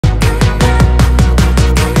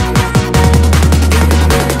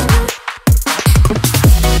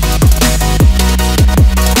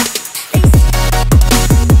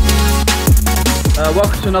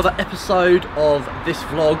welcome to another episode of this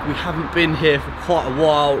vlog. We haven't been here for quite a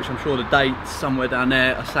while, which I'm sure the dates somewhere down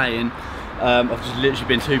there are saying. I've just literally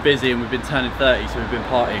been too busy and we've been turning 30, so we've been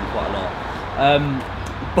partying quite a lot.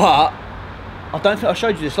 But I don't think I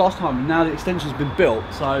showed you this last time. Now the extension's been built,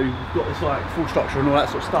 so we've got this like full structure and all that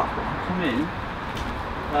sort of stuff. But if you come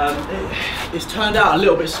in, it's turned out a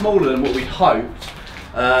little bit smaller than what we hoped.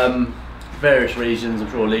 Various reasons, I'm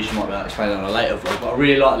sure Alicia might be able to explain on a later vlog, but I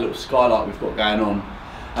really like the little skylight we've got going on.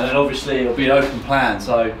 And then obviously it'll be an open plan,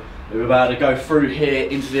 so we're about to go through here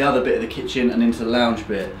into the other bit of the kitchen and into the lounge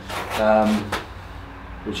bit.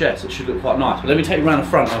 Which yes, it should look quite nice. But let me take you around the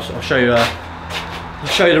front. I'll show you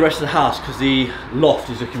the rest of the house, because the loft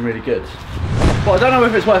is looking really good. But I don't know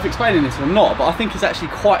if it's worth explaining this or not, but I think it's actually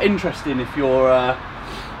quite interesting if you're, I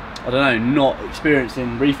don't know, not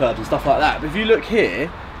experiencing refurbs and stuff like that. But if you look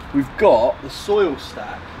here, we've got the soil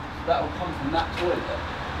stack. That will come from that toilet.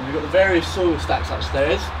 And we've got the various soil stacks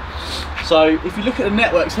upstairs. So if you look at the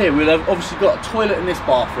networks here, we'll have obviously got a toilet in this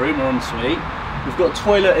bathroom, or ensuite. We've got a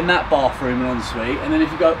toilet in that bathroom, and ensuite. And then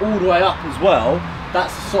if you go all the way up as well,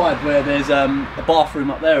 that's the side where there's a bathroom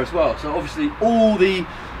up there as well. So obviously all the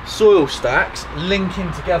soil stacks link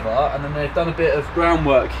in together, and then they've done a bit of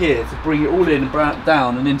groundwork here to bring it all in and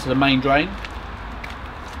down and into the main drain.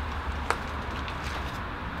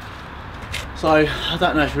 So I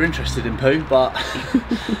don't know if you're interested in poo, but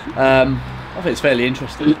I think it's fairly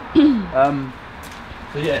interesting.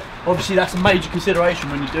 So yeah, obviously that's a major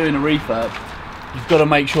consideration when you're doing a refurb. You've got to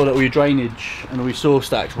make sure that all your drainage and all your soil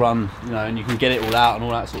stacks run, you know, and you can get it all out and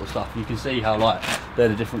all that sort of stuff. And you can see how like they're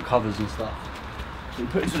the different covers and stuff. So you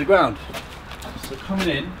put it to the ground. So coming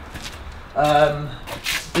in,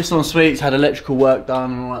 this ensuite's had electrical work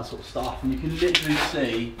done and all that sort of stuff, and you can literally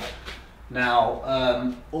see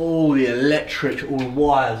now all the electric, all the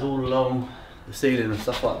wires all along the ceiling and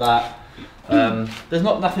stuff like that. There's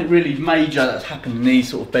nothing really major that's happened in these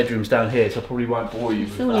sort of bedrooms down here, so I probably won't bore you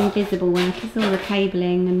with that. It's all invisible work, it's all the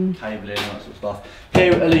cabling and all that sort of stuff.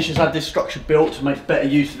 Here Alicia's had this structure built to make better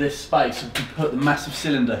use of this space. So we put the massive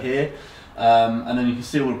cylinder here, and then you can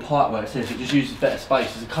see all the pipe works here, so it just uses better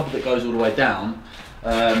space. There's a cupboard that goes all the way down,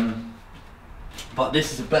 but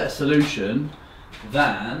this is a better solution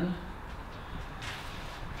than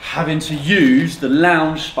having to use the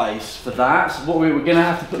lounge space for that. So what we're going to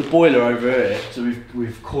have to put the boiler over here. So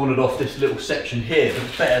we've cornered off this little section here, but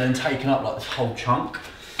it's better than taking up like this whole chunk.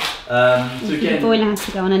 So again, the boiler has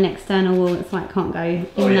to go on an external wall. It's like can't go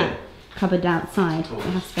in that cupboard outside. It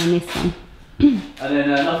has to go in this one. And then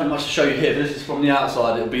nothing much to show you here, but this is from the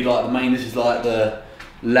outside. It'll be like the main. This is like the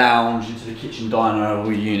lounge into the kitchen diner, all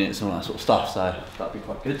your units and all that sort of stuff. So that'd be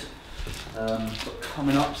quite good. But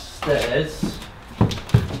coming upstairs.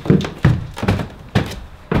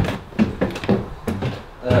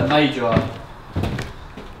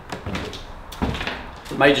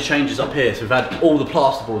 Major changes up here. So we've had all the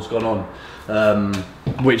plasterboards gone on,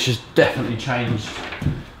 which has definitely changed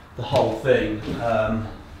the whole thing.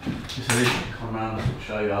 Just so this can come around and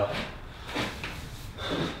show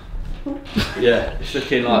you. Yeah, it's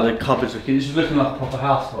looking like the cupboards looking. It's just looking like a proper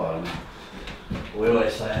house environment. We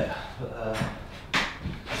always say it. But,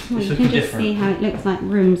 well, you can just different. See how it looks like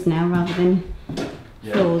rooms now rather than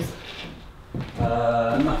floors.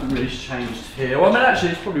 Nothing really has changed here. Well, I mean,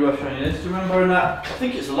 actually, it's probably worth showing you this. Do you remember in that? I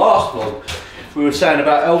think it's the last vlog. We were saying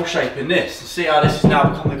about L-shaping this. See how this has now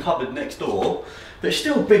become the cupboard next door, but it's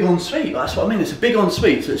still a big ensuite. That's what I mean. It's a big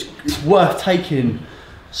ensuite, so it's worth taking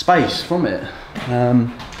space from it.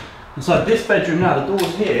 And so this bedroom now, the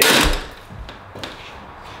door's here.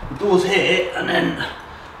 The door's here, and then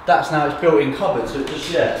that's now its built-in cupboard. So it just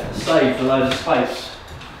saved a load of space,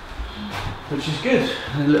 which is good.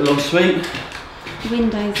 And a little ensuite. The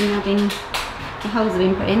windows are now been, the holes have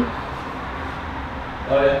been put in.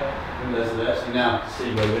 Oh yeah, windows are there, so now you can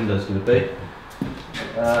see where the window's going to be.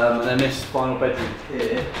 And then this final bedroom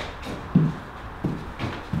here.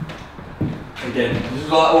 Again, this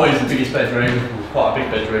is like always the biggest bedroom, quite a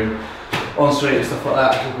big bedroom. Ensuite and stuff like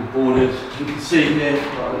that, it's all been boarded. You can see here,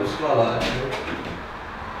 like a little skylight actually.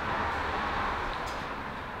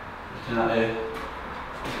 Looking at here,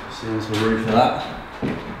 see there's the roof of that.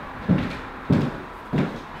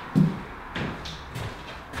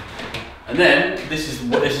 And then this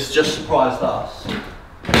has just surprised us.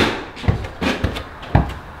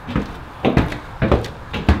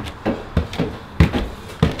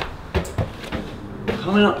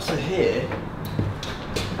 Coming up to here,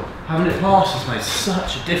 having it plastered has made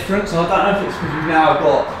such a difference. And I don't know if it's because we've now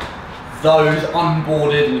got those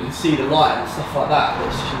unboarded and you can see the light and stuff like that, but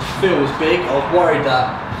it feels big. I was worried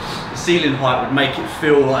that the ceiling height would make it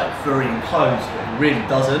feel like very enclosed, but it really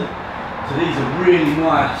doesn't. So these are really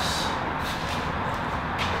nice,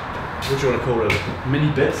 what do you want to call them? Mini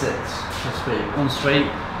bed sets, so to speak, ensuite.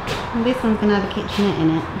 And this one's going to have a kitchenette in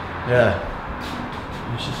it.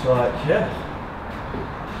 Yeah. It's just like, yeah.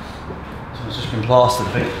 So it's just been plastered, I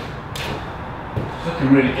think. It's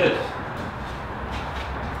looking really good.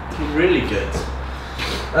 Looking really good.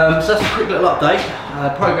 So that's a quick little update.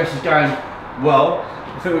 Progress is going well.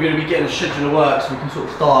 I think we're going to be getting a schedule of work so we can sort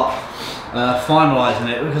of start finalising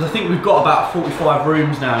it, because I think we've got about 45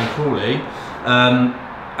 rooms now in Crawley, and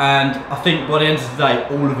I think by the end of the day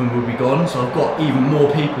all of them will be gone, so I've got even more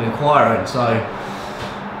people inquiring, so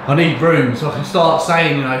I need room so I can start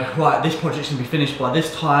saying, you know, right, this project's going to be finished by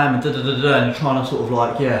this time, and and you're trying to sort of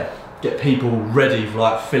like, yeah, get people ready for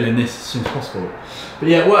like filling this as soon as possible. But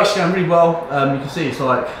yeah, work's going really well. You can see it's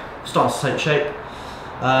like starting to take shape.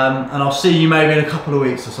 And I'll see you maybe in a couple of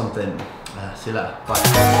weeks or something. See you later. Bye.